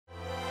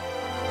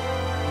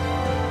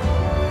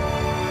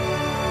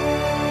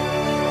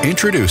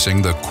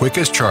Introducing the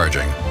quickest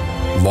charging,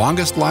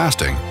 longest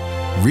lasting,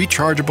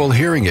 rechargeable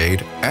hearing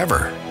aid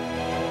ever.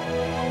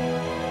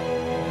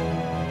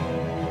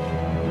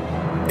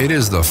 It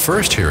is the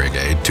first hearing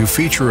aid to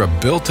feature a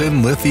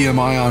built-in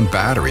lithium-ion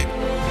battery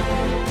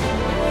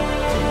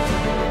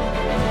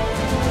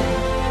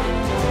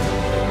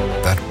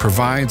that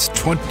provides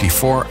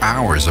 24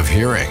 hours of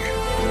hearing.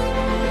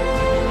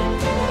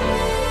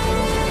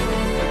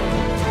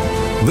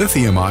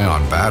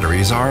 Lithium-ion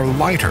batteries are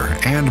lighter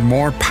and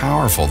more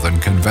powerful than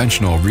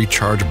conventional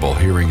rechargeable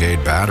hearing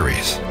aid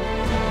batteries.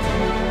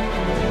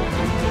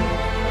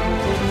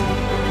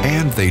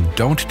 And they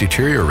don't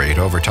deteriorate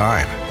over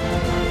time.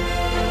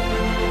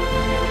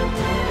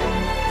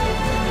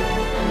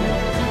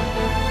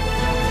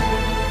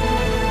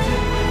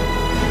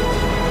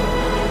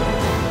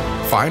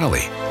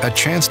 Finally, a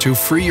chance to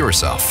free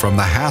yourself from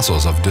the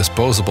hassles of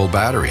disposable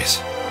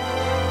batteries.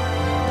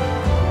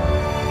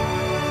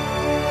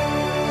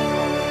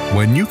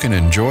 When you can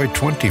enjoy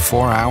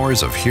 24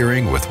 hours of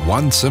hearing with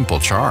one simple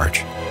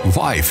charge,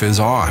 life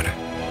is on.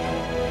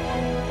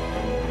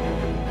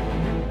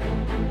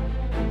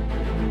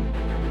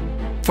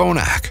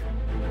 Phonak.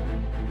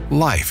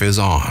 Life is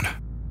on.